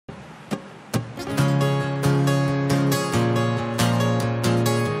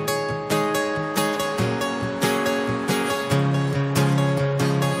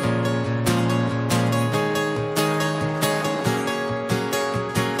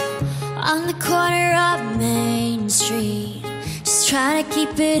On the corner of Main Street, just trying to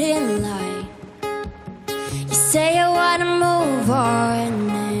keep it in line. You say I wanna move on,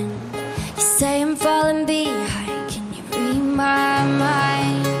 and you say I'm falling behind. Can you read my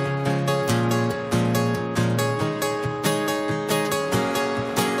mind?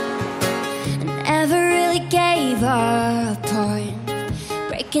 I never really gave up on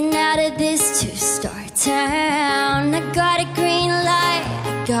breaking out of this two-star town. I got a green light,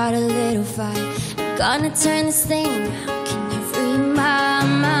 I got a little fight. I'm gonna turn this thing around. Can you read my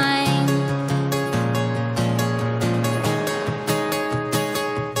mind?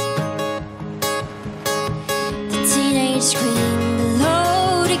 The teenage queen, the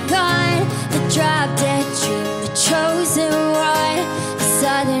loaded gun, the drop-dead dream, the chosen one, the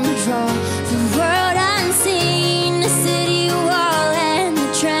southern drawl, the world unseen, the city wall and the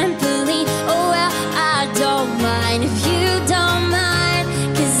trampoline. Oh well, I don't mind if you don't mind,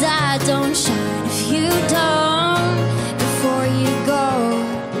 'cause I don't shine if you don't. Before you go,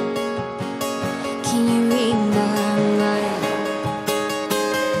 can you read my mind?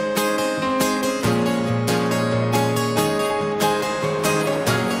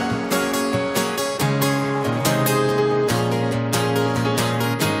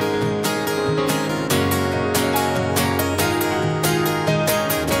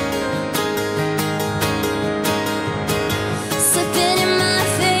 Slipping in my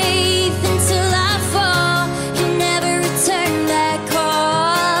faith until I fall. You never return that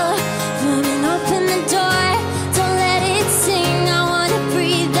call. Women, open the door, don't let it sing. I wanna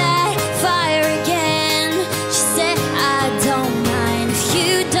breathe that fire again. She said, I don't mind if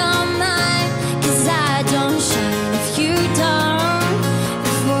you don't mind, 'cause I don't shine if you don't.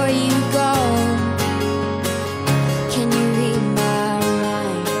 Before you go, can you read my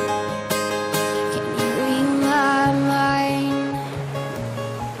mind? Can you read my mind?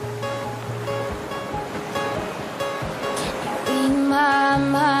 Read my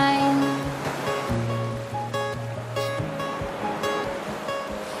mind.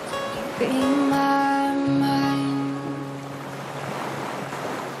 Read